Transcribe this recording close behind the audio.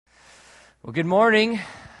Well, good morning.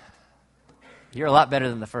 You're a lot better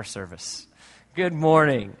than the first service. Good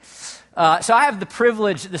morning. So I have the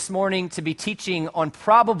privilege this morning to be teaching on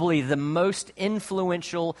probably the most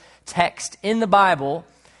influential text in the Bible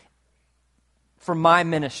for my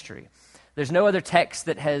ministry. There's no other text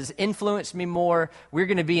that has influenced me more. We're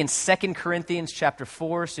going to be in 2 Corinthians chapter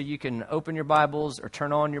 4, so you can open your Bibles or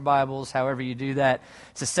turn on your Bibles, however you do that.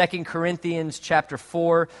 It's 2 Corinthians chapter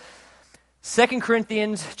 4. 2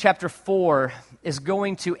 Corinthians chapter 4 is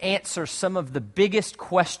going to answer some of the biggest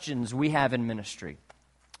questions we have in ministry.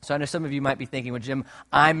 So I know some of you might be thinking, well, Jim,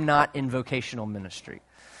 I'm not in vocational ministry.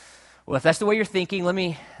 Well, if that's the way you're thinking, let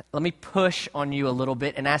me push on you a little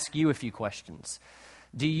bit and ask you a few questions.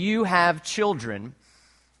 Do you have children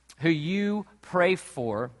who you pray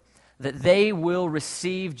for that they will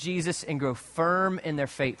receive Jesus and grow firm in their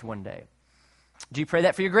faith one day? Do you pray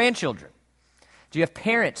that for your grandchildren? Do you have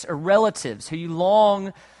parents or relatives who you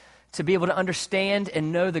long to be able to understand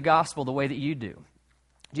and know the gospel the way that you do?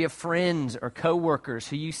 Do you have friends or coworkers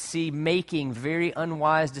who you see making very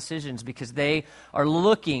unwise decisions because they are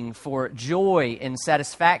looking for joy and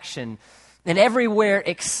satisfaction in everywhere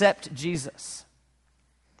except Jesus?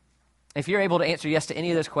 If you're able to answer yes to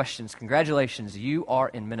any of those questions, congratulations, you are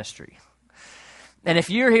in ministry. And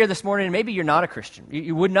if you're here this morning and maybe you're not a Christian,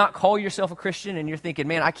 you would not call yourself a Christian, and you're thinking,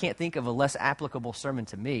 man, I can't think of a less applicable sermon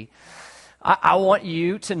to me, I want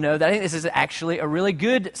you to know that I think this is actually a really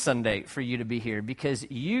good Sunday for you to be here because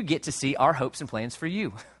you get to see our hopes and plans for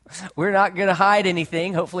you. We're not going to hide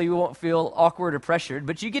anything. Hopefully you won't feel awkward or pressured,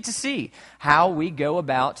 but you get to see how we go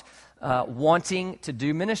about wanting to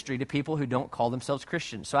do ministry to people who don't call themselves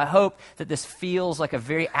Christians. So I hope that this feels like a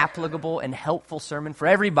very applicable and helpful sermon for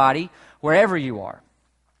everybody, wherever you are.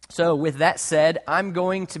 So with that said, I'm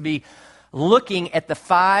going to be looking at the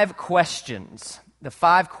five questions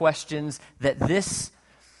that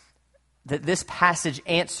this passage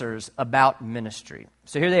answers about ministry.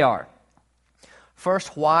 So here they are.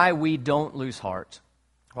 First, why we don't lose heart.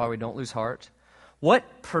 Why we don't lose heart.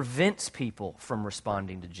 What prevents people from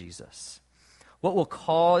responding to Jesus? What will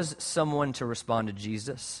cause someone to respond to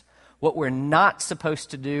Jesus? What we're not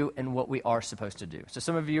supposed to do and what we are supposed to do. So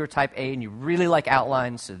some of you are type A and you really like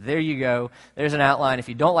outlines, so there you go. There's an outline. If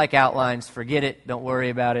you don't like outlines, forget it. Don't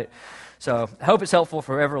worry about it. So I hope it's helpful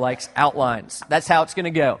for whoever likes outlines. That's how it's going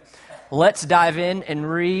to go. Let's dive in and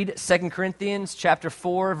read 2 Corinthians chapter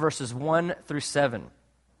 4, verses 1 through 7.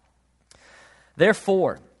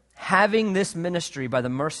 Therefore, having this ministry by the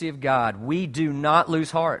mercy of God, we do not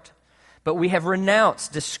lose heart, but we have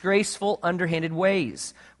renounced disgraceful, underhanded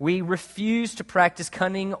ways. We refuse to practice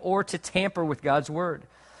cunning or to tamper with God's word.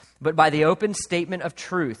 But by the open statement of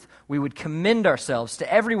truth, we would commend ourselves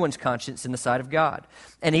to everyone's conscience in the sight of God.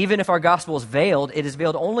 And even if our gospel is veiled, it is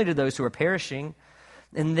veiled only to those who are perishing.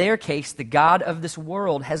 In their case, the God of this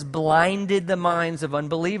world has blinded the minds of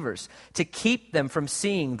unbelievers to keep them from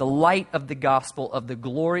seeing the light of the gospel of the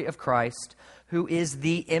glory of Christ, who is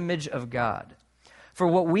the image of God. For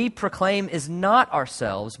what we proclaim is not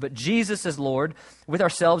ourselves, but Jesus as Lord, with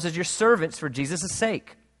ourselves as your servants for Jesus'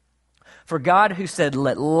 sake. For God, who said,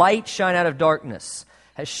 "Let light shine out of darkness,"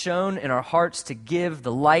 has shone in our hearts to give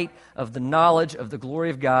the light of the knowledge of the glory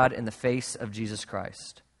of God in the face of Jesus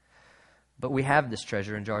Christ. But we have this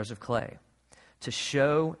treasure in jars of clay to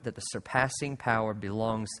show that the surpassing power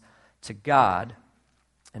belongs to God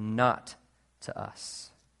and not to us.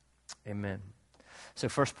 Amen. So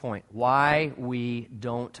first point, why we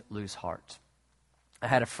don't lose heart. I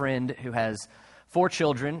had a friend who has 4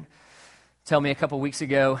 children tell me a couple weeks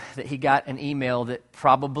ago that he got an email that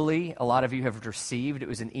probably a lot of you have received. It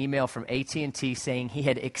was an email from AT&T saying he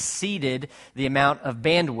had exceeded the amount of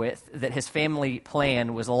bandwidth that his family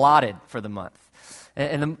plan was allotted for the month.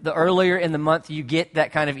 And the earlier in the month you get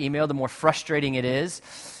that kind of email, the more frustrating it is.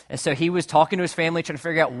 And so he was talking to his family, trying to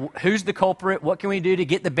figure out who's the culprit, what can we do to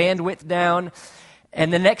get the bandwidth down.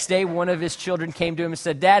 And the next day, one of his children came to him and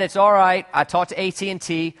said, "Dad, it's all right. I talked to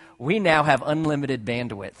AT&T. We now have unlimited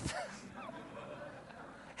bandwidth."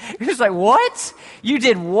 He was like, "What? You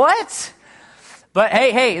did what?" But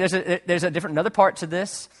hey, there's another part to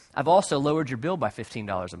this. I've also lowered your bill by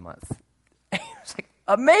 $15 a month. It's like,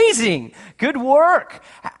 amazing, good work.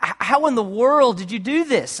 How in the world did you do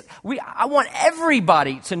this? I want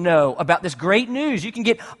everybody to know about this great news. You can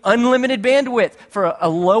get unlimited bandwidth for a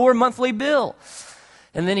lower monthly bill.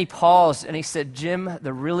 And then he paused and he said, "Jim,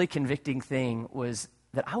 the really convicting thing was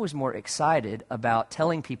that I was more excited about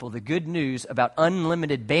telling people the good news about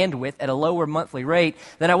unlimited bandwidth at a lower monthly rate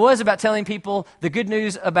than I was about telling people the good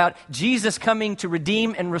news about Jesus coming to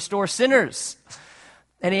redeem and restore sinners."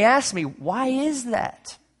 And he asked me, "Why is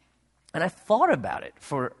that?" And I thought about it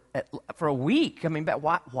for for a week. I mean, but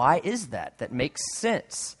why is that? That makes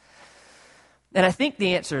sense. And I think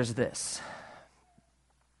the answer is this.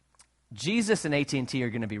 Jesus and AT&T are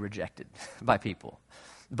going to be rejected by people.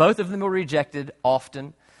 Both of them were rejected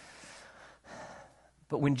often.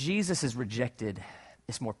 But when Jesus is rejected,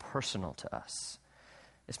 it's more personal to us.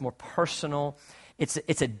 It's more personal.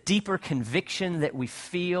 It's a deeper conviction that we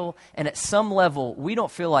feel. And at some level, we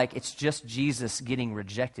don't feel like it's just Jesus getting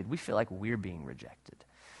rejected. We feel like we're being rejected.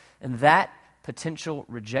 And that potential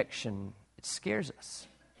rejection, it scares us.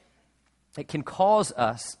 It can cause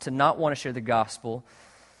us to not want to share the gospel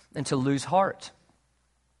and to lose heart.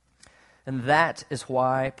 And that is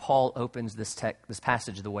why Paul opens this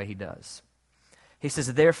passage the way he does. He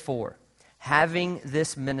says, therefore, having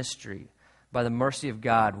this ministry by the mercy of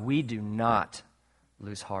God, we do not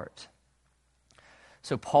lose heart.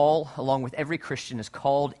 So Paul, along with every Christian, is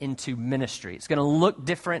called into ministry. It's going to look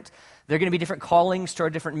different. There are going to be different callings to our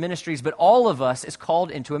different ministries, but all of us is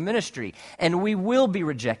called into a ministry. And we will be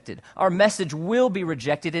rejected. Our message will be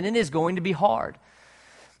rejected, and it is going to be hard.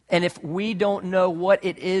 And if we don't know what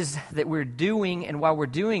it is that we're doing and why we're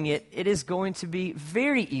doing it, it is going to be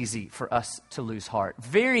very easy for us to lose heart,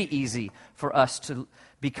 very easy for us to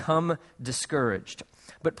become discouraged.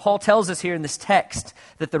 But Paul tells us here in this text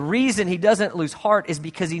that the reason he doesn't lose heart is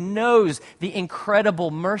because he knows the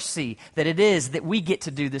incredible mercy that it is that we get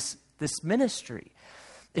to do this ministry.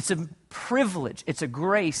 It's a privilege. It's a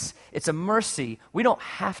grace. It's a mercy. We don't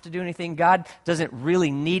have to do anything. God doesn't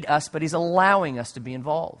really need us, but he's allowing us to be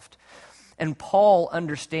involved. And Paul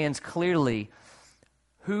understands clearly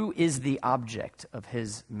who is the object of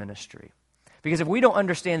his ministry. Because if we don't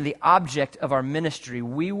understand the object of our ministry,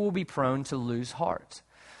 we will be prone to lose heart.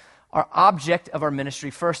 Our object of our ministry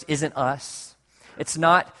first isn't us. It's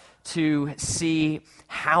not to see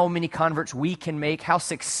how many converts we can make, how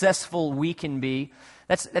successful we can be.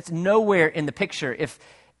 That's nowhere in the picture. If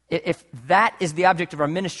that is the object of our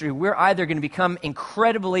ministry, we're either going to become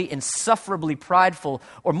incredibly, insufferably prideful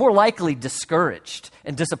or more likely discouraged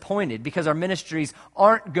and disappointed because our ministries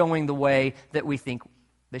aren't going the way that we think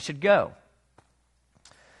they should go.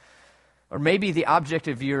 Or maybe the object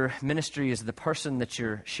of your ministry is the person that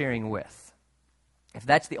you're sharing with. If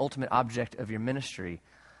that's the ultimate object of your ministry,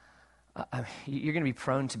 you're going to be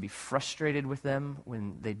prone to be frustrated with them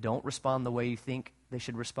when they don't respond the way you think they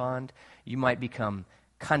should respond. You might become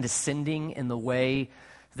condescending in the way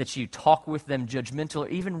that you talk with them, judgmental or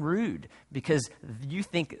even rude, because you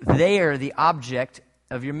think they are the object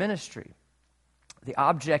of your ministry. The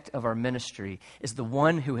object of our ministry is the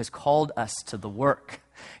one who has called us to the work.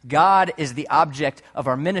 God is the object of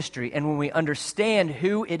our ministry, and when we understand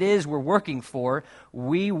who it is we're working for,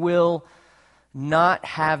 we will not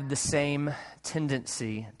have the same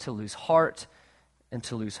tendency to lose heart and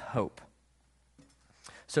to lose hope.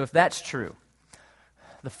 So if that's true,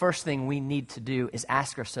 the first thing we need to do is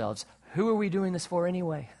ask ourselves, who are we doing this for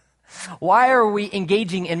anyway? Why are we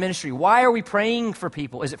engaging in ministry? Why are we praying for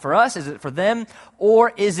people? Is it for us? Is it for them?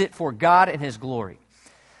 Or is it for God and his glory?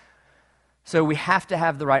 So we have to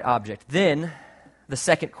have the right object. Then, the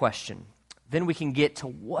second question. Then we can get to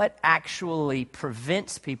what actually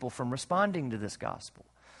prevents people from responding to this gospel.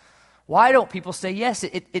 Why don't people say yes?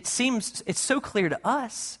 It seems, it's so clear to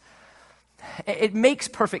us. It makes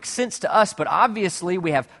perfect sense to us, but obviously we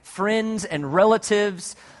have friends and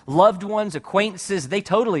relatives, loved ones, acquaintances. They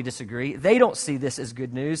totally disagree. They don't see this as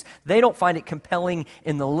good news. They don't find it compelling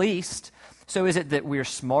in the least. So is it that we're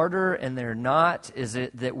smarter and they're not? Is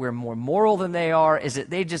it that we're more moral than they are? Is it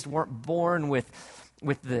they just weren't born with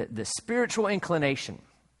the spiritual inclination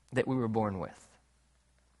that we were born with?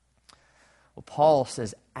 Well, Paul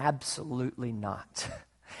says absolutely not.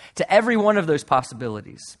 To every one of those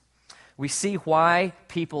possibilities, we see why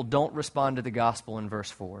people don't respond to the gospel in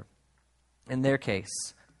verse 4. In their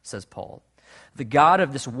case, says Paul, the God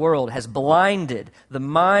of this world has blinded the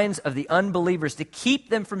minds of the unbelievers to keep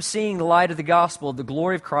them from seeing the light of the gospel of the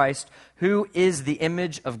glory of Christ, who is the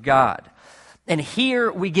image of God. And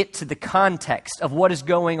here we get to the context of what is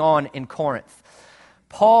going on in Corinth.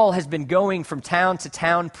 Paul has been going from town to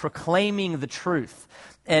town proclaiming the truth.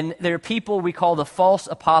 And there are people we call the false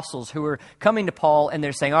apostles who are coming to Paul and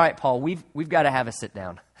they're saying, all right, Paul, we've got to have a sit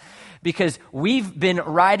down. Because we've been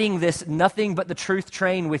riding this nothing but the truth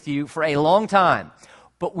train with you for a long time.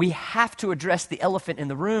 But we have to address the elephant in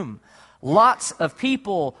the room. Lots of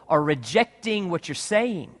people are rejecting what you're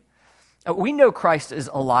saying. We know Christ is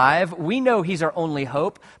alive. We know he's our only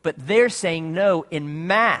hope. But they're saying no in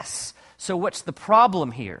mass. So what's the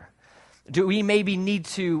problem here? Do we maybe need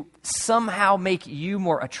to somehow make you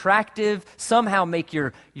more attractive? Somehow make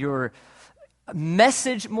your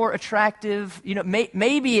message more attractive?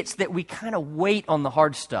 Maybe it's that we kind of wait on the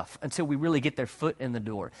hard stuff until we really get their foot in the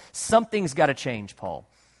door. Something's got to change, Paul,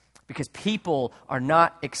 because people are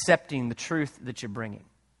not accepting the truth that you're bringing.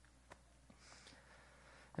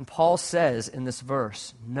 And Paul says in this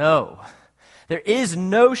verse, no, there is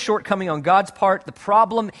no shortcoming on God's part. The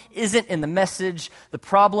problem isn't in the message. The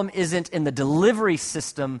problem isn't in the delivery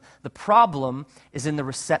system. The problem is in the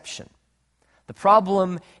reception. The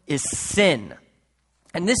problem is sin.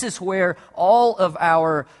 And this is where all of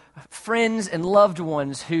our friends and loved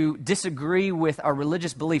ones who disagree with our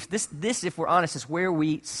religious beliefs, this, if we're honest, is where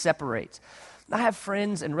we separate. I have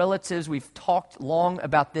friends and relatives, we've talked long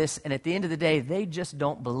about this, and at the end of the day, they just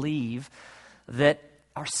don't believe that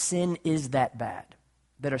our sin is that bad,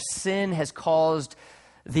 that our sin has caused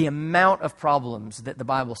the amount of problems that the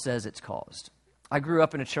Bible says it's caused. I grew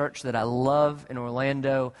up in a church that I love in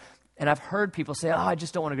Orlando, and I've heard people say, I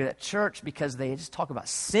just don't want to go to that church because they just talk about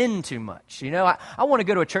sin too much. I want to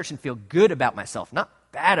go to a church and feel good about myself, not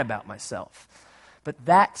bad about myself. But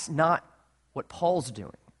that's not what Paul's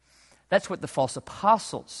doing. That's what the false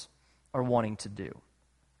apostles are wanting to do.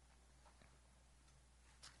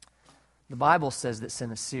 The Bible says that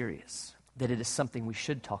sin is serious, that it is something we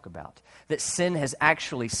should talk about, that sin has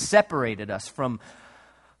actually separated us from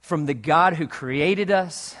the God who created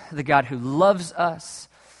us, the God who loves us.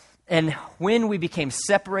 And when we became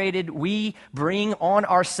separated, we bring on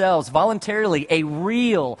ourselves voluntarily a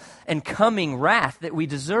real and coming wrath that we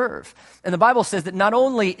deserve. And the Bible says that not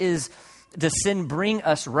only does sin bring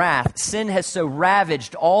us wrath, sin has so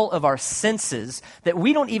ravaged all of our senses that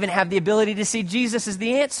we don't even have the ability to see Jesus as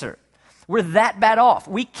the answer. We're that bad off.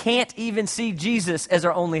 We can't even see Jesus as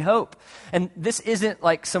our only hope. And this isn't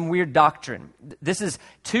like some weird doctrine. This is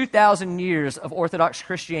 2,000 years of Orthodox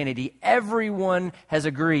Christianity. Everyone has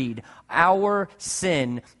agreed our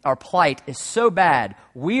sin, our plight is so bad,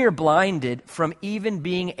 we are blinded from even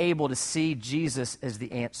being able to see Jesus as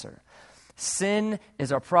the answer. Sin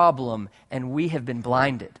is our problem, and we have been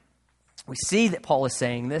blinded. We see that Paul is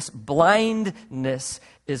saying this. Blindness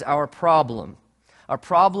is our problem. Our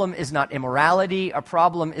problem is not immorality. Our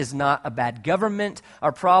problem is not a bad government.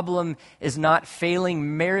 Our problem is not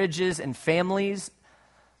failing marriages and families.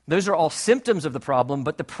 Those are all symptoms of the problem,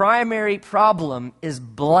 but the primary problem is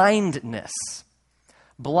blindness.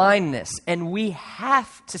 Blindness. And we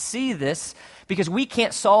have to see this because we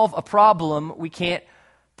can't solve a problem we can't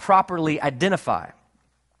properly identify.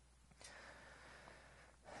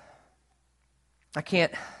 I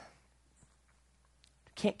can't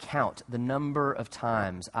count the number of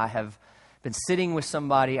times I have been sitting with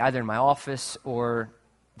somebody either in my office or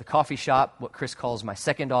the coffee shop, what Chris calls my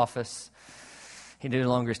second office. He no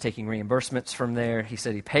longer is taking reimbursements from there. He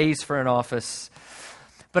said he pays for an office.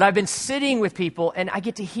 But I've been sitting with people and I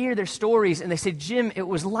get to hear their stories and they say, Jim, it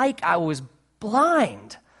was like I was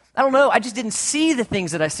blind. I don't know, I just didn't see the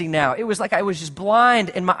things that I see now. It was like I was just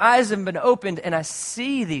blind and my eyes have been opened and I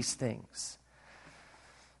see these things.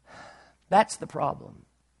 That's the problem.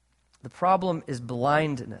 The problem is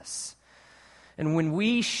blindness. And when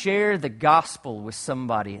we share the gospel with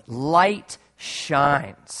somebody, light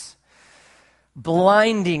shines.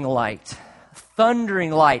 Blinding light,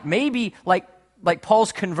 thundering light, maybe like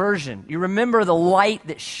Paul's conversion. You remember the light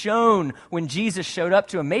that shone when Jesus showed up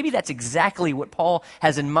to him. Maybe that's exactly what Paul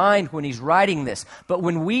has in mind when he's writing this. But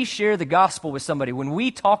when we share the gospel with somebody, when we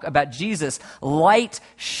talk about Jesus, light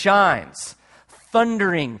shines.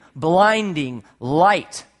 Thundering, blinding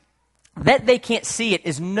light. That they can't see it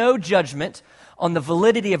is no judgment on the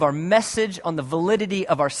validity of our message, on the validity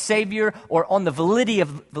of our Savior, or on the validity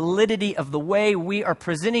of the way we are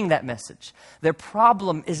presenting that message. Their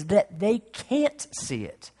problem is that they can't see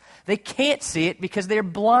it. They can't see it because they're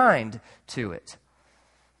blind to it.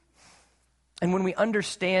 And when we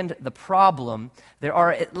understand the problem, there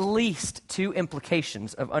are at least two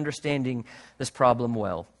implications of understanding this problem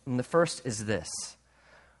well. And the first is this.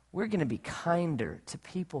 We're going to be kinder to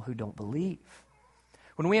people who don't believe.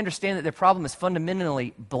 When we understand that their problem is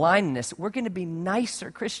fundamentally blindness, we're going to be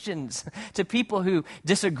nicer Christians to people who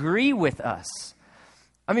disagree with us.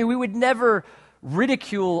 I mean, we would never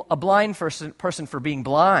ridicule a blind person for being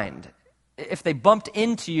blind. If they bumped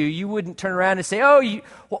into you, you wouldn't turn around and say,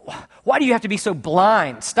 why do you have to be so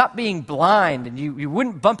blind? Stop being blind, and you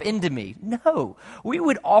wouldn't bump into me. No, we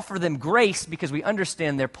would offer them grace because we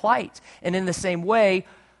understand their plight. And in the same way,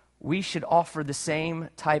 we should offer the same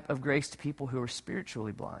type of grace to people who are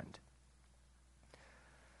spiritually blind.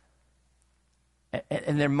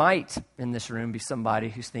 And there might, in this room, be somebody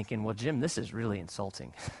who's thinking, well, Jim, this is really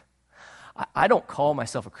insulting. I don't call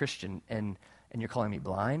myself a Christian, and you're calling me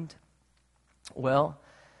blind? Well,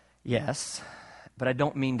 yes, but I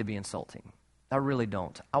don't mean to be insulting. I really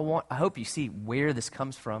don't. I hope you see where this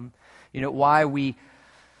comes from. You know, why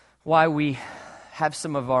we have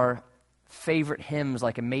some of our favorite hymns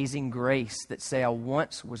like Amazing Grace that say, I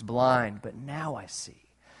once was blind, but now I see.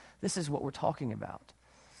 This is what we're talking about.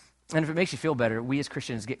 And if it makes you feel better, we as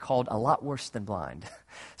Christians get called a lot worse than blind.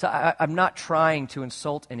 So I'm not trying to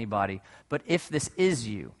insult anybody, but if this is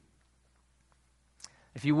you,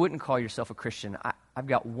 if you wouldn't call yourself a Christian, I've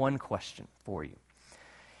got one question for you.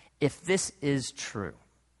 If this is true,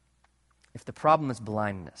 if the problem is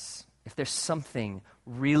blindness, if there's something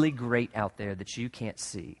really great out there that you can't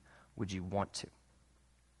see, would you want to?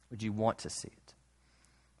 Would you want to see it?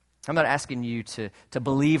 I'm not asking you to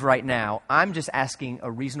believe right now. I'm just asking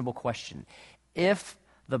a reasonable question. If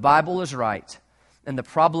the Bible is right and the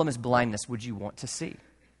problem is blindness, would you want to see?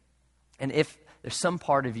 And if there's some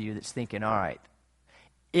part of you that's thinking, all right,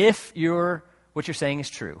 if what you're saying is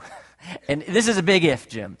true, and this is a big if,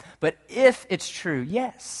 Jim, but if it's true,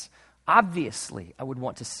 yes, obviously I would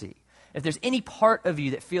want to see. If there's any part of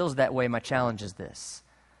you that feels that way, my challenge is this.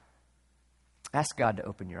 Ask God to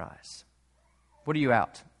open your eyes. What are you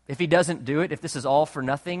out? If he doesn't do it, if this is all for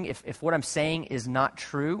nothing, if what I'm saying is not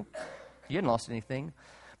true, you haven't lost anything.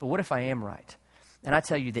 But what if I am right? And I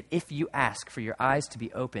tell you that if you ask for your eyes to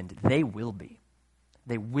be opened, they will be.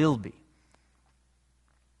 They will be.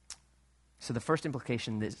 So the first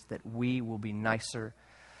implication is that we will be nicer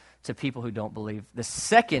to people who don't believe. The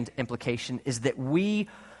second implication is that we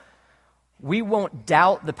won't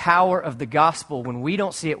doubt the power of the gospel when we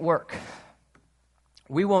don't see it work.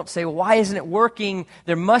 We won't say, well, why isn't it working?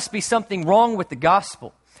 There must be something wrong with the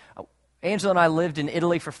gospel. Angela and I lived in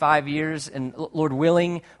Italy for 5 years, and Lord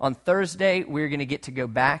willing, on Thursday, we're going to get to go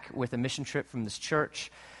back with a mission trip from this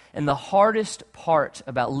church. And the hardest part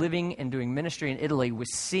about living and doing ministry in Italy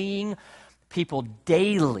was seeing people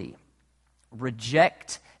daily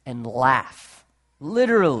reject and laugh,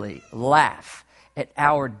 literally laugh, at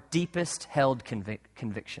our deepest held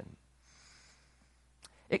conviction.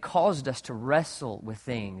 It caused us to wrestle with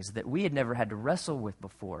things that we had never had to wrestle with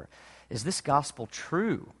before. Is this gospel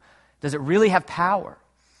true? Does it really have power?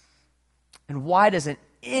 And why doesn't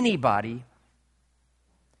anybody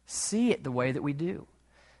see it the way that we do?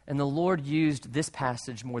 And the Lord used this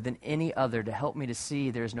passage more than any other to help me to see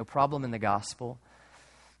there is no problem in the gospel.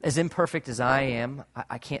 As imperfect as I am,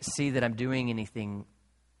 I can't see that I'm doing anything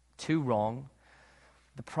too wrong.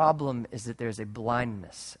 The problem is that there's a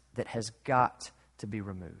blindness that has got to be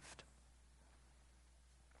removed.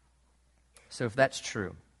 So if that's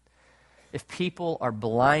true, if people are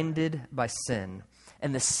blinded by sin,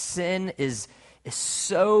 and the sin is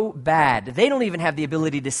so bad, they don't even have the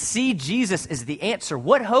ability to see Jesus as the answer,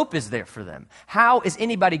 what hope is there for them? How is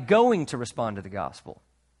anybody going to respond to the gospel?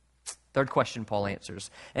 Third question Paul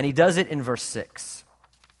answers, and he does it in verse 6.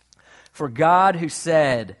 For God who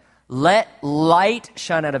said, let light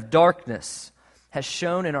shine out of darkness, has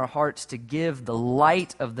shown in our hearts to give the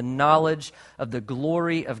light of the knowledge of the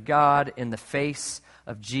glory of God in the face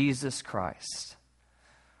of Jesus Christ.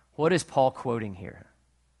 What is Paul quoting here?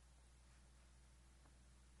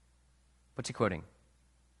 What's he quoting?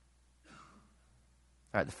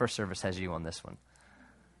 All right, the first service has you on this one.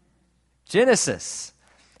 Genesis.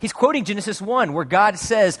 He's quoting Genesis 1, where God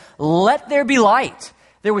says, let there be light.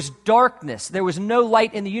 There was darkness. There was no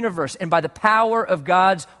light in the universe. And by the power of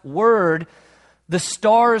God's word, the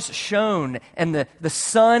stars shone and the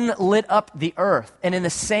sun lit up the earth. And in the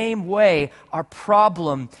same way, our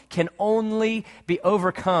problem can only be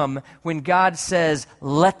overcome when God says,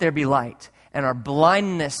 let there be light. And our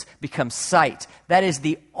blindness becomes sight. That is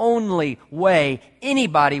the only way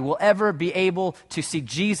anybody will ever be able to see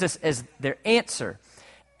Jesus as their answer.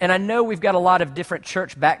 And I know we've got a lot of different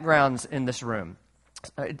church backgrounds in this room.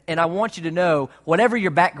 And I want you to know, whatever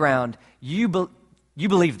your background, you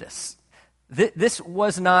believe this. This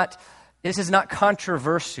is not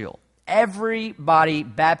controversial. Everybody,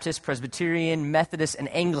 Baptist, Presbyterian, Methodist,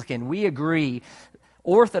 and Anglican, we agree.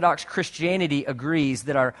 Orthodox Christianity agrees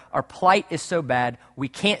that our plight is so bad, we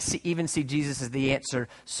can't even see Jesus as the answer.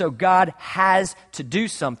 So God has to do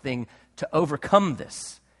something to overcome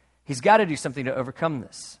this. He's got to do something to overcome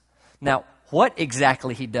this. Now, what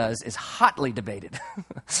exactly he does is hotly debated.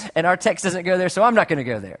 And our text doesn't go there, so I'm not going to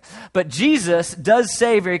go there. But Jesus does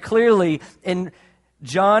say very clearly in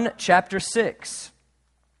John chapter 6,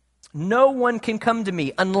 no one can come to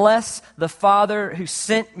me unless the Father who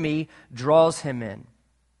sent me draws him in.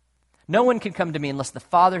 No one can come to me unless the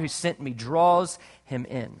Father who sent me draws him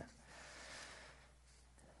in.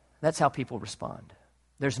 That's how people respond.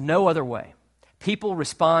 There's no other way. People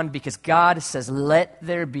respond because God says, let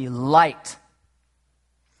there be light.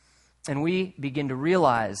 And we begin to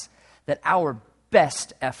realize that our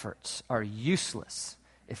best efforts are useless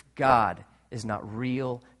if God is not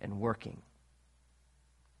real and working.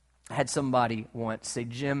 I had somebody once say,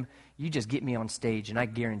 Jim, you just get me on stage and I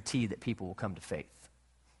guarantee that people will come to faith.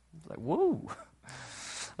 I was like, whoa.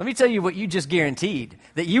 Let me tell you what you just guaranteed,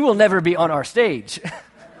 that you will never be on our stage.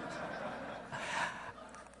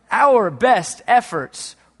 Our best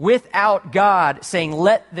efforts without God saying,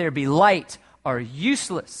 let there be light, are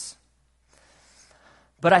useless.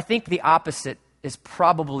 But I think the opposite is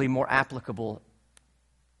probably more applicable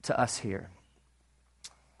to us here.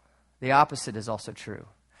 The opposite is also true.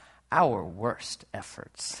 Our worst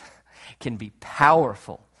efforts can be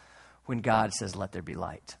powerful when God says, let there be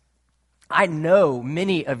light. I know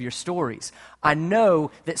many of your stories. I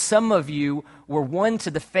know that some of you were won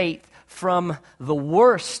to the faith from the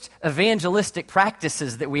worst evangelistic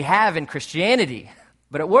practices that we have in Christianity,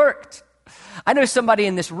 but it worked. I know somebody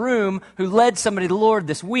in this room who led somebody to the Lord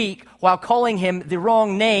this week while calling him the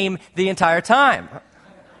wrong name the entire time.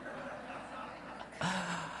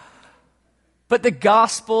 But the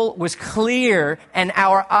gospel was clear and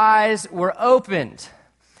our eyes were opened.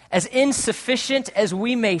 As insufficient as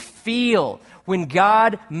we may feel, when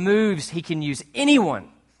God moves, he can use anyone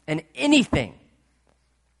and anything.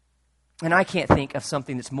 And I can't think of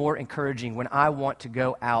something that's more encouraging when I want to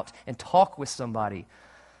go out and talk with somebody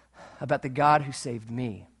about the God who saved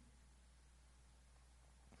me.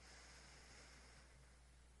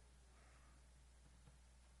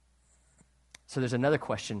 So there's another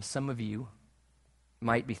question some of you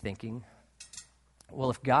might be thinking, well,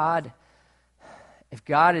 if God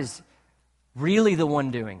is really the one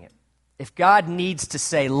doing it, if God needs to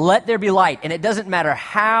say, let there be light, and it doesn't matter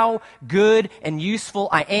how good and useful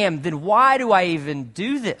I am, then why do I even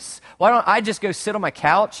do this? Why don't I just go sit on my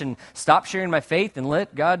couch and stop sharing my faith and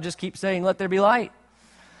let God just keep saying, let there be light?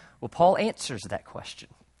 Well, Paul answers that question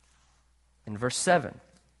in verse 7.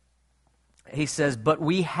 He says, but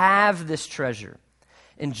we have this treasure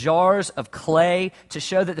in jars of clay to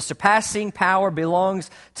show that the surpassing power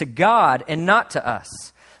belongs to God and not to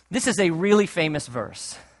us. This is a really famous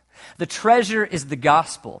verse. The treasure is the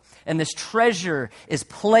gospel, and this treasure is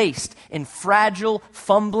placed in fragile,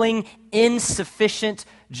 fumbling, insufficient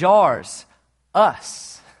jars,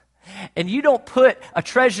 us. And you don't put a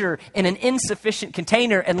treasure in an insufficient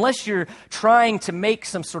container unless you're trying to make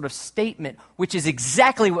some sort of statement, which is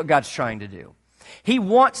exactly what God's trying to do. He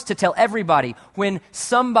wants to tell everybody when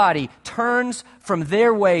somebody turns from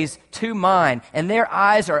their ways to mine and their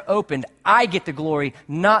eyes are opened, I get the glory,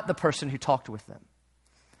 not the person who talked with them.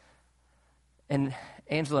 And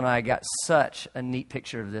Angela and I got such a neat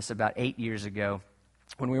picture of this about 8 years ago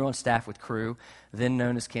when we were on staff with Cru, then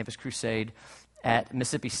known as Campus Crusade at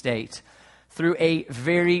Mississippi State. Through a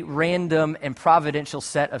very random and providential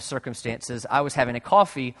set of circumstances, I was having a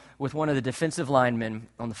coffee with one of the defensive linemen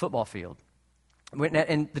on the football field.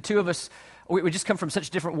 And the two of us, we just come from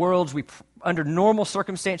such different worlds. We, under normal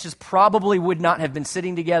circumstances, probably would not have been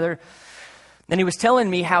sitting together. And he was telling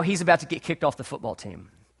me how he's about to get kicked off the football team,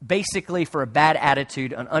 basically for a bad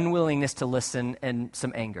attitude, an unwillingness to listen, and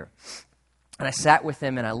some anger. And I sat with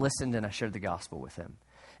him, and I listened, and I shared the gospel with him.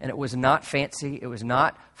 And it was not fancy, it was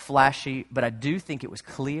not flashy, but I do think it was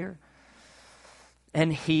clear.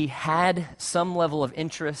 And he had some level of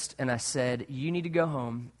interest, and I said, you need to go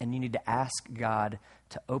home and you need to ask God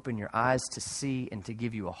to open your eyes to see and to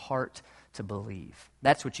give you a heart to believe.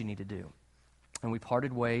 That's what you need to do. And we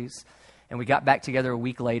parted ways, and we got back together a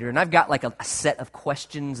week later, and I've got like a set of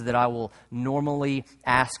questions that I will normally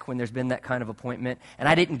ask when there's been that kind of appointment, and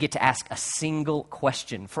I didn't get to ask a single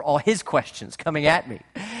question for all his questions coming at me.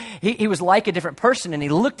 He was like a different person, and he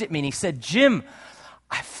looked at me and he said, Jim,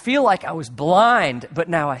 I feel like I was blind, but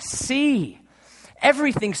now I see.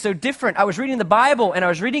 Everything's so different. I was reading the Bible, and I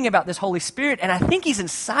was reading about this Holy Spirit, and I think he's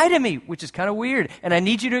inside of me, which is kind of weird, and I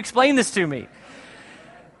need you to explain this to me.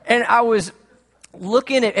 And I was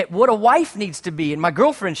looking at what a wife needs to be, and my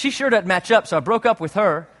girlfriend, she sure doesn't match up, so I broke up with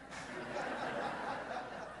her.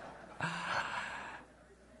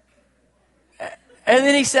 And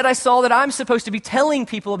then he said, I saw that I'm supposed to be telling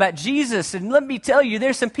people about Jesus. And let me tell you,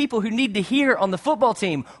 there's some people who need to hear on the football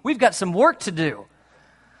team. We've got some work to do.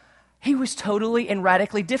 He was totally and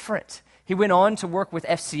radically different. He went on to work with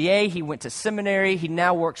FCA. He went to seminary. He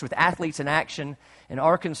now works with Athletes in Action in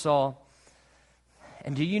Arkansas.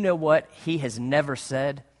 And do you know what he has never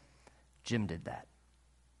said? Jim did that.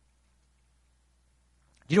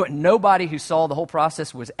 Do you know what nobody who saw the whole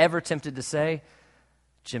process was ever tempted to say?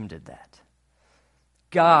 Jim did that.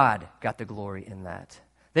 God got the glory in that.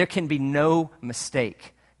 There can be no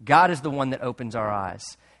mistake. God is the one that opens our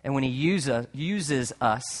eyes. And when he uses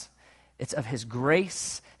us, It's of his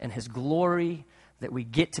grace and his glory that we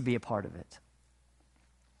get to be a part of it.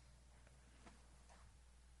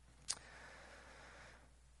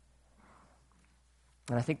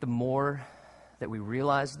 And I think the more that we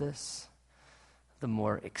realize this, the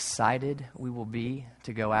more excited we will be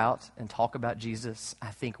to go out and talk about Jesus. I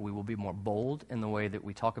think we will be more bold in the way that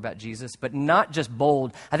we talk about Jesus, but not just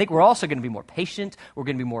bold. I think we're also going to be more patient. We're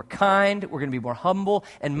going to be more kind. We're going to be more humble.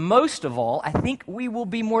 And most of all, I think we will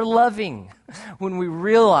be more loving when we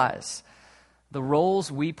realize the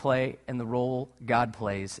roles we play and the role God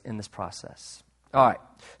plays in this process. All right,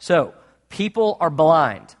 so people are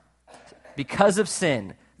blind because of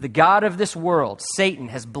sin. The god of this world, Satan,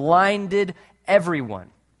 has blinded everyone.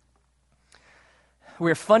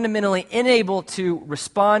 We're fundamentally unable to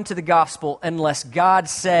respond to the gospel unless God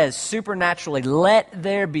says supernaturally, let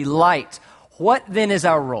there be light. What then is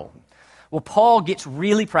our role? Well, Paul gets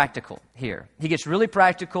really practical here. He gets really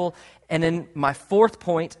practical, and in my fourth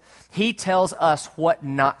point, he tells us what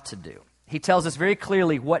not to do. He tells us very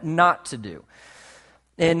clearly what not to do.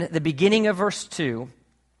 In the beginning of verse 2,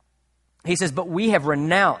 he says, but we have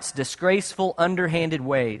renounced disgraceful, underhanded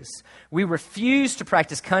ways. We refuse to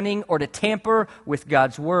practice cunning or to tamper with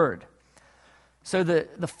God's word. So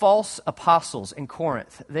the false apostles in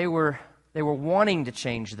Corinth, they were wanting to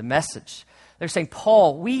change the message. They're saying,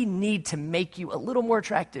 Paul, we need to make you a little more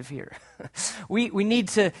attractive here. we need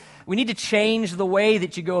to change the way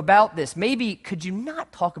that you go about this. Maybe could you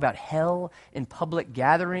not talk about hell in public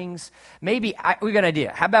gatherings? Maybe we got an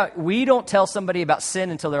idea. How about we don't tell somebody about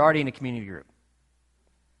sin until they're already in a community group?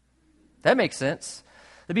 That makes sense.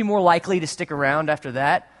 They'd be more likely to stick around after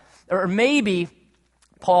that. Or maybe,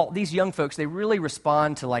 Paul, these young folks, they really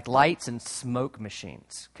respond to like lights and smoke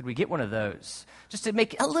machines. Could we get one of those? Just to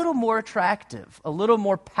make it a little more attractive, a little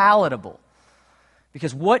more palatable.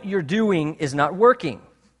 Because what you're doing is not working.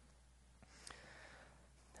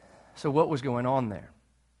 So what was going on there?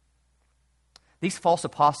 These false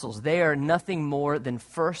apostles, they are nothing more than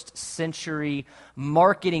first century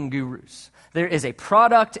marketing gurus. There is a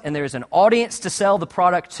product and there is an audience to sell the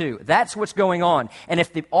product to. That's what's going on. And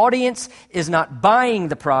if the audience is not buying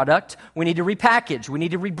the product, we need to repackage, we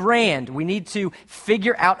need to rebrand, we need to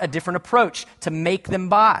figure out a different approach to make them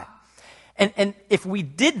buy. And if we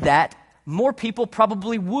did that, more people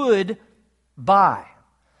probably would buy.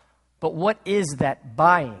 But what is that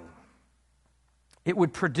buying? It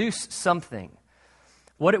would produce something.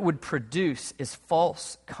 What it would produce is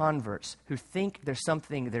false converts who think they're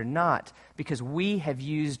something they're not because we have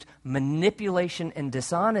used manipulation and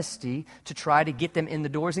dishonesty to try to get them in the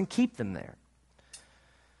doors and keep them there.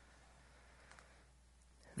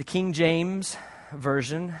 The King James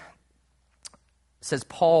Version says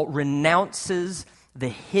Paul renounces the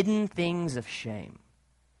hidden things of shame.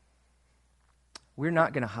 We're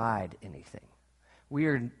not going to hide anything. We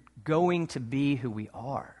are going to be who we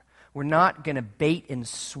are. We're not going to bait and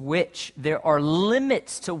switch. There are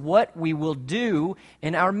limits to what we will do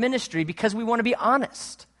in our ministry because we want to be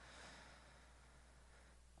honest.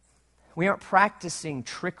 We aren't practicing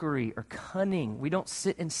trickery or cunning. We don't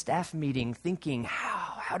sit in staff meeting thinking,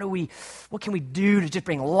 what can we do to just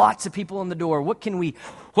bring lots of people in the door? What can we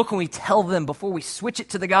tell them before we switch it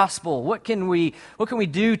to the gospel? What can we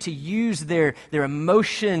do to use their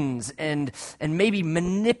emotions and maybe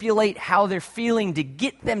manipulate how they're feeling to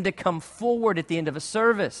get them to come forward at the end of a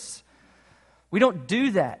service? We don't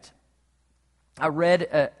do that.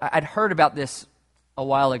 I'd heard about this a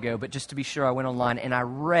while ago, but just to be sure, I went online and I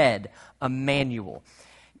read a manual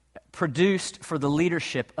produced for the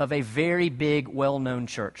leadership of a very big, well-known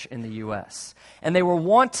church in the U.S. And they were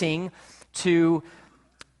wanting to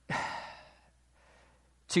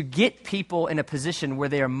get people in a position where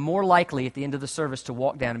they are more likely at the end of the service to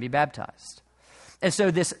walk down and be baptized. And so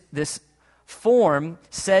this form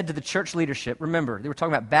said to the church leadership, remember, they were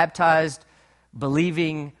talking about baptized,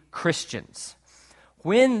 believing Christians.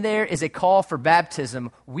 When there is a call for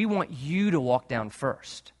baptism, we want you to walk down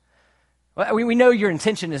first. We know your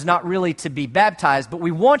intention is not really to be baptized, but we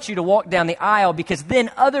want you to walk down the aisle because then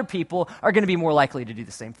other people are going to be more likely to do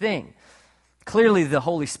the same thing. Clearly, the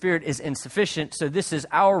Holy Spirit is insufficient, so this is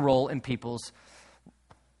our role in people's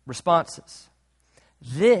responses.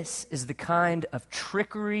 This is the kind of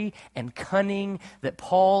trickery and cunning that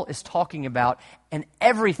Paul is talking about, and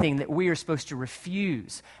everything that we are supposed to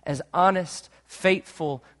refuse as honest,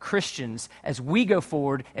 faithful Christians as we go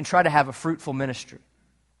forward and try to have a fruitful ministry.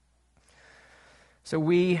 So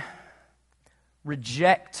we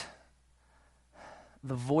reject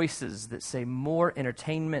the voices that say more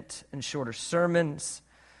entertainment and shorter sermons.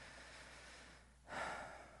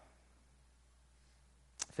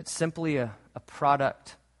 If it's simply a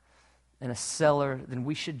product and a seller, then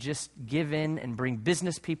we should just give in and bring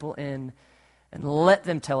business people in and let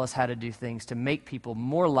them tell us how to do things to make people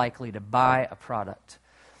more likely to buy a product.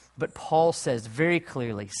 But Paul says very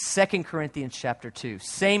clearly, 2 Corinthians chapter 2,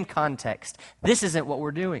 same context, this isn't what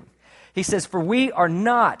we're doing. He says, for we are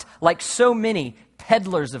not, like so many,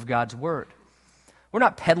 peddlers of God's word. We're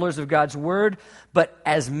not peddlers of God's word, but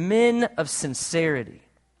as men of sincerity.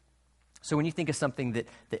 So when you think of something that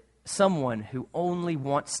someone who only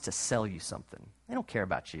wants to sell you something, they don't care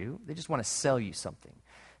about you, they just want to sell you something.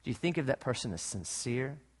 Do you think of that person as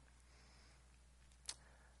sincere?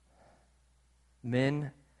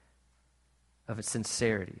 Men of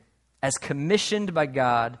sincerity. As commissioned by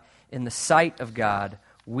God in the sight of God,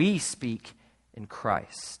 we speak in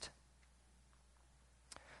Christ.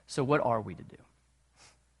 So what are we to do?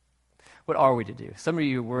 What are we to do? Some of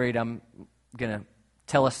you are worried I'm going to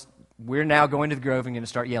tell us we're now going to the Grove and going to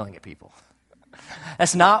start yelling at people.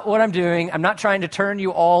 That's not what I'm doing. I'm not trying to turn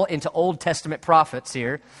you all into Old Testament prophets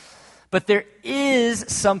here. But there is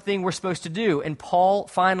something we're supposed to do. And Paul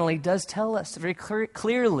finally does tell us very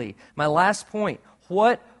clearly, my last point,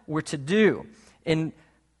 what we're to do. In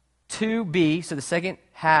 2b, so the second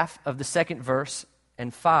half of the second verse,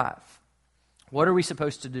 and 5. What are we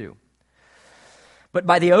supposed to do? But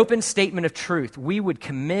by the open statement of truth, we would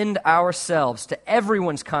commend ourselves to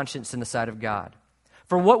everyone's conscience in the sight of God.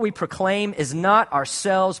 For what we proclaim is not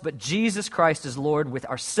ourselves, but Jesus Christ as Lord, with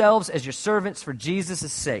ourselves as your servants for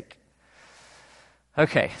Jesus' sake.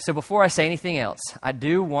 Okay, so before I say anything else, I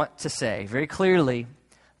do want to say very clearly,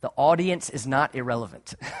 the audience is not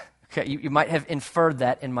irrelevant. Okay, you might have inferred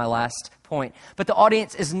that in my last point. But the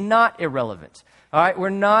audience is not irrelevant. All right, we're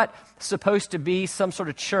not supposed to be some sort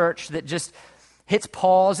of church that just hits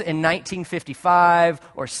pause in 1955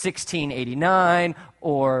 or 1689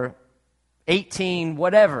 or 18,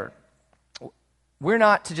 whatever. We're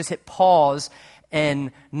not to just hit pause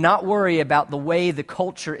and not worry about the way the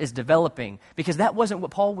culture is developing, because that wasn't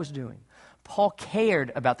what Paul was doing. Paul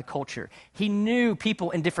cared about the culture. He knew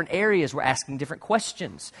people in different areas were asking different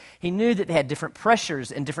questions. He knew that they had different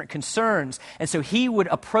pressures and different concerns, and so he would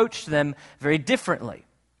approach them very differently.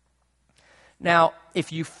 Now,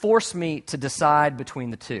 if you force me to decide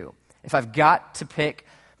between the two, if I've got to pick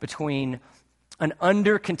between an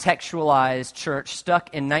under-contextualized church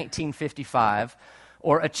stuck in 1955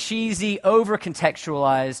 or a cheesy,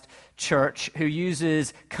 over-contextualized church who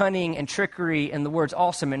uses cunning and trickery and the words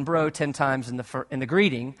awesome and bro 10 times in the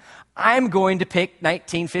greeting, I'm going to pick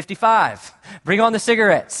 1955. Bring on the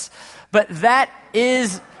cigarettes. But that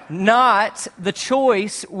is not the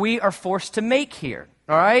choice we are forced to make here,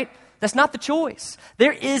 all right? That's not the choice.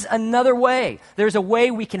 There is another way. There's a way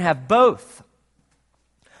we can have both.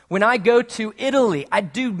 When I go to Italy, I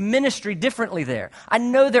do ministry differently there. I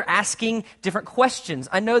know they're asking different questions.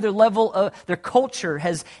 I know their culture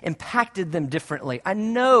has impacted them differently. I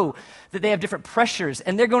know that they have different pressures,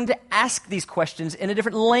 and they're going to ask these questions in a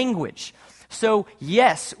different language. So,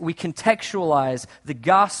 yes, we contextualize the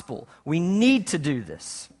gospel. We need to do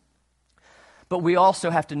this. But we also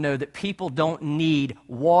have to know that people don't need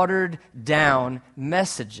watered-down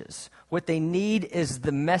messages. What they need is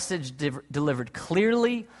the message delivered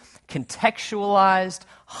clearly, contextualized,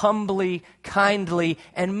 humbly, kindly,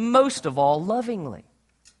 and most of all, lovingly.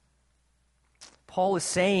 Paul is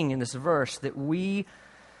saying in this verse that we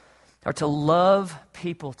are to love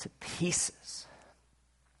people to pieces.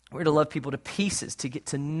 We're to love people to pieces, to get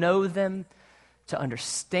to know them, to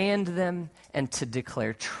understand them, and to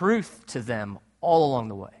declare truth to them all along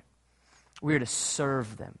the way. We are to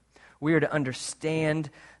serve them. We are to understand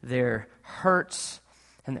their hurts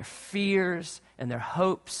and their fears and their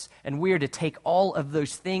hopes, and we are to take all of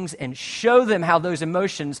those things and show them how those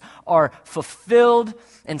emotions are fulfilled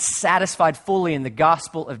and satisfied fully in the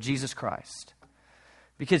gospel of Jesus Christ.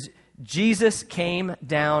 Because Jesus came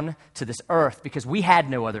down to this earth because we had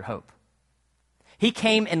no other hope. He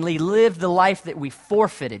came and he lived the life that we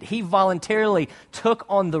forfeited. He voluntarily took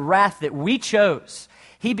on the wrath that we chose.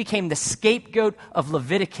 He became the scapegoat of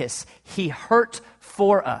Leviticus. He hurt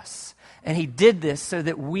for us. And he did this so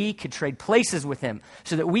that we could trade places with him,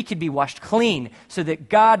 so that we could be washed clean, so that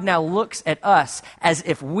God now looks at us as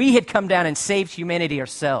if we had come down and saved humanity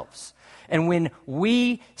ourselves. And when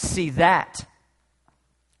we see that,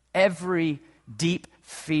 every deep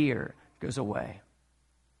fear goes away.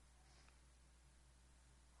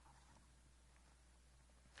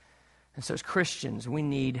 And so as Christians, we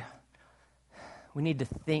need to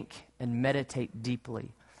think and meditate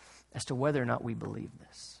deeply as to whether or not we believe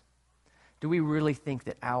this. Do we really think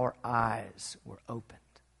that our eyes were opened?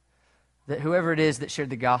 That whoever it is that shared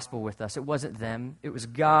the gospel with us, it wasn't them. It was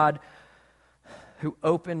God who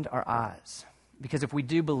opened our eyes. Because if we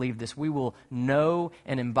do believe this, we will know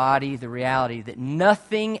and embody the reality that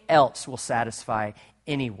nothing else will satisfy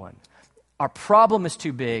anyone. Our problem is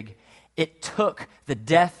too big. It took the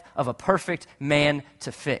death of a perfect man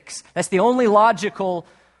to fix. That's the only logical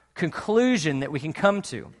conclusion that we can come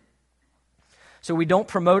to. So we don't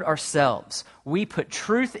promote ourselves. We put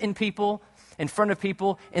truth in people, in front of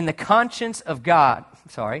people, in the conscience of God.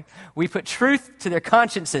 We put truth to their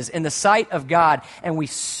consciences in the sight of God, and we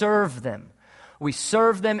serve them. We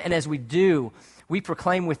serve them, and as we do, we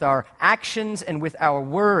proclaim with our actions and with our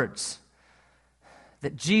words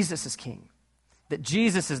that Jesus is King, that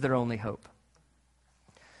Jesus is their only hope.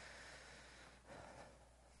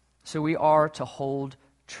 So we are to hold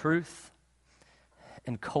truth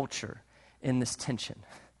and culture in this tension.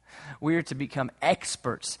 We are to become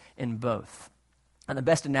experts in both. And the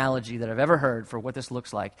best analogy that I've ever heard for what this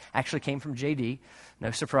looks like actually came from JD, no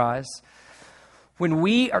surprise. When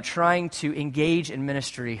we are trying to engage in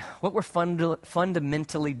ministry, what we're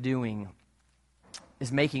fundamentally doing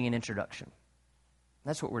is making an introduction.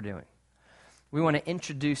 That's what we're doing. We want to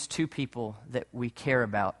introduce two people that we care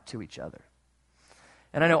about to each other.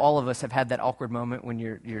 And I know all of us have had that awkward moment when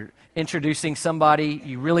you're introducing somebody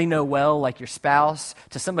you really know well, like your spouse,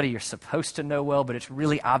 to somebody you're supposed to know well, but it's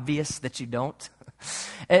really obvious that you don't.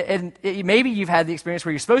 And maybe you've had the experience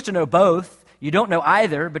where you're supposed to know both, you don't know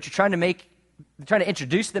either, but you're trying to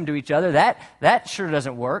introduce them to each other. That sure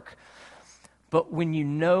doesn't work. But when you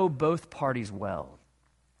know both parties well,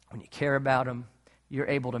 when you care about them, you're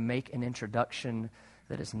able to make an introduction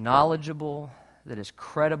that is knowledgeable, that is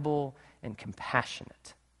credible, and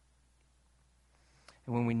compassionate.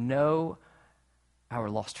 And when we know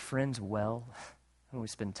our lost friends well, when we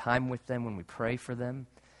spend time with them, when we pray for them,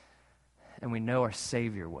 and we know our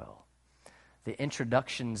Savior well, the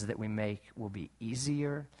introductions that we make will be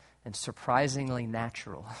easier and surprisingly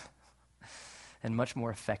natural and much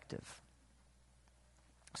more effective.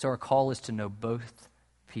 So our call is to know both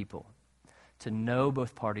people, to know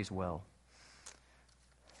both parties well,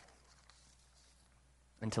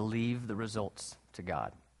 and to leave the results to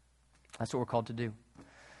God. That's what we're called to do.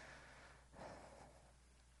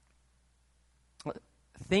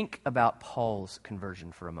 Think about Paul's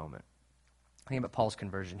conversion for a moment. Think about Paul's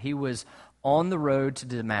conversion. He was on the road to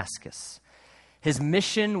Damascus. His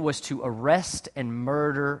mission was to arrest and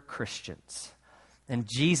murder Christians. And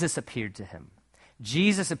Jesus appeared to him.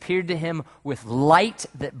 Jesus appeared to him with light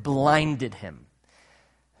that blinded him.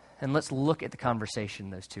 And let's look at the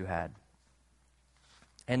conversation those two had.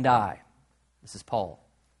 And this is Paul,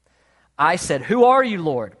 I said, "Who are you,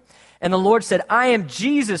 Lord?" And the Lord said, "I am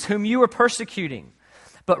Jesus whom you are persecuting.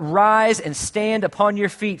 But rise and stand upon your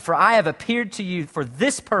feet, for I have appeared to you for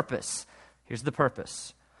this purpose." Here's the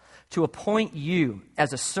purpose: to appoint you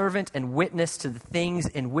as a servant and witness to the things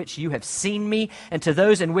in which you have seen me, and to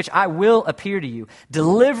those in which I will appear to you,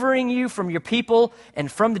 delivering you from your people and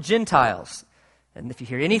from the Gentiles. And if you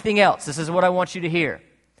hear anything else, this is what I want you to hear.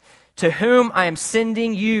 To whom I am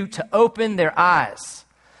sending you to open their eyes.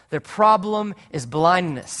 Their problem is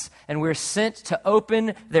blindness, and we're sent to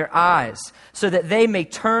open their eyes so that they may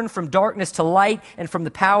turn from darkness to light and from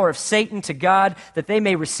the power of Satan to God, that they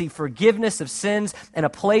may receive forgiveness of sins and a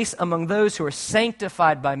place among those who are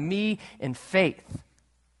sanctified by me in faith.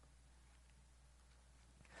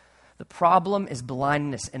 The problem is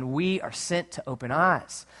blindness, and we are sent to open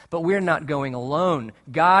eyes. But we're not going alone.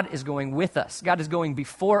 God is going with us. God is going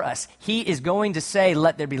before us. He is going to say,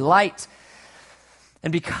 "Let there be light."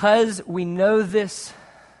 And because we know this,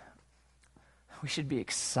 we should be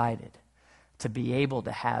excited to be able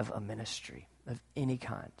to have a ministry of any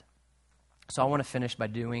kind. So I want to finish by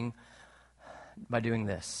doing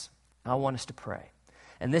this. I want us to pray.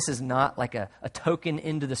 And this is not like a token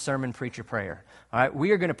into the sermon preacher prayer. All right,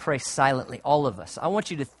 we are going to pray silently, all of us. I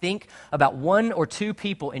want you to think about one or two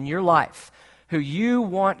people in your life who you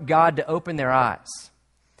want God to open their eyes.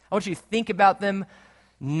 I want you to think about them,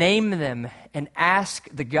 name them, and ask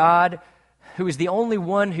the God who is the only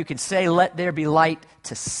one who can say, "Let there be light,"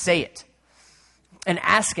 to say it. And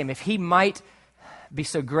ask him if he might be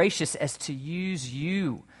so gracious as to use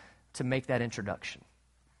you to make that introduction.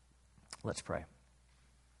 Let's pray.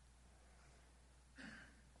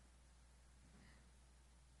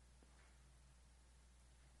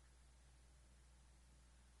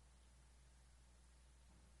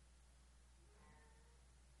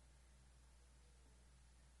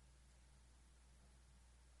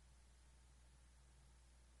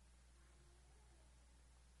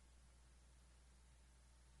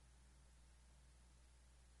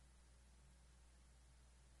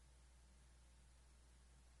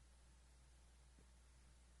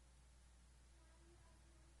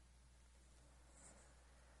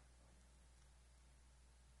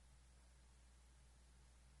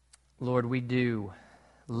 Lord, we do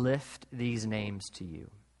lift these names to you.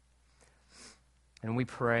 And we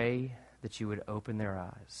pray that you would open their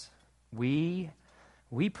eyes. We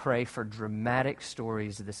pray for dramatic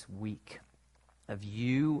stories this week of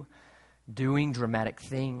you doing dramatic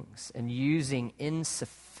things and using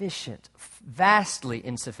insufficient, vastly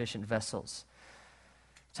insufficient vessels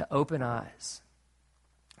to open eyes.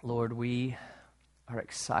 Lord, we are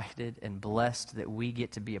excited and blessed that we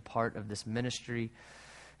get to be a part of this ministry,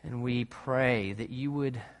 and we pray that you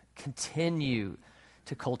would continue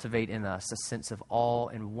to cultivate in us a sense of awe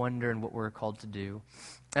and wonder in what we're called to do.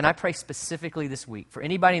 And I pray specifically this week for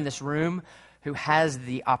anybody in this room who has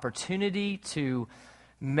the opportunity to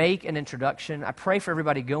make an introduction. I pray for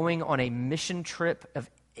everybody going on a mission trip of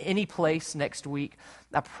any place next week.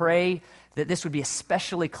 I pray that this would be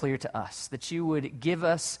especially clear to us, that you would give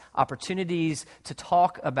us opportunities to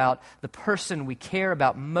talk about the person we care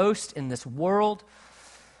about most in this world,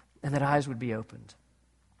 and that eyes would be opened.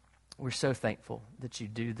 We're so thankful that you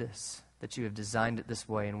do this, that you have designed it this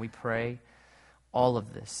way, and we pray all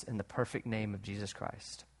of this in the perfect name of Jesus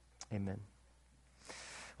Christ. Amen.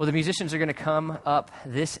 Well, the musicians are going to come up.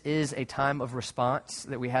 This is a time of response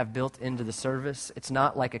that we have built into the service. It's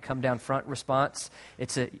not like a come down front response.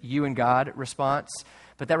 It's a you and God response.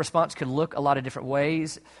 But that response could look a lot of different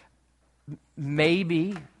ways.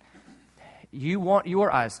 Maybe you want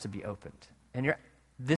your eyes to be opened, and you're